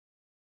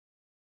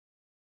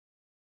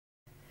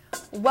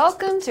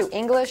Welcome to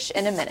English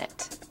in a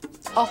Minute.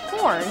 A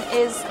horn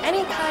is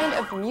any kind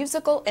of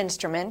musical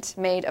instrument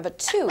made of a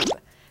tube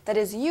that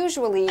is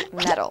usually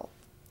metal.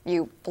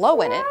 You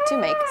blow in it to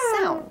make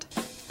sound.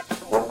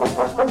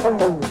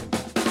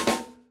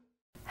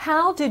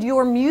 How did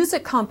your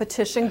music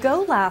competition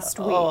go last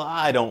week? Oh,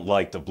 I don't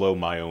like to blow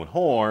my own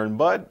horn,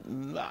 but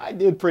I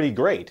did pretty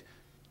great.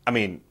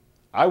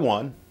 I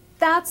won.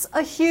 That's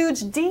a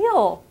huge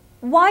deal.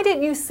 Why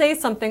didn't you say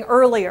something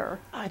earlier?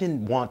 I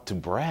didn't want to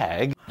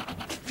brag.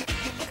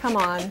 Come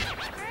on.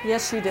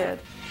 Yes, you did.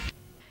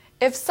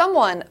 If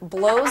someone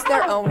blows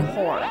their own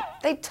horn,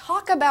 they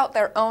talk about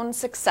their own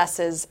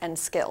successes and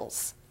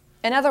skills.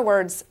 In other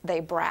words, they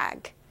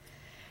brag.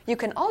 You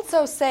can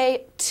also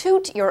say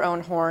toot your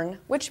own horn,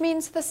 which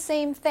means the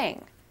same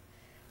thing.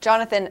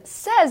 Jonathan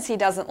says he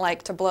doesn't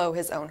like to blow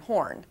his own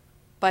horn,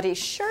 but he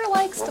sure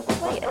likes to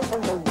play it.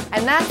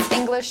 And that's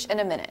English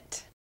in a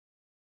Minute.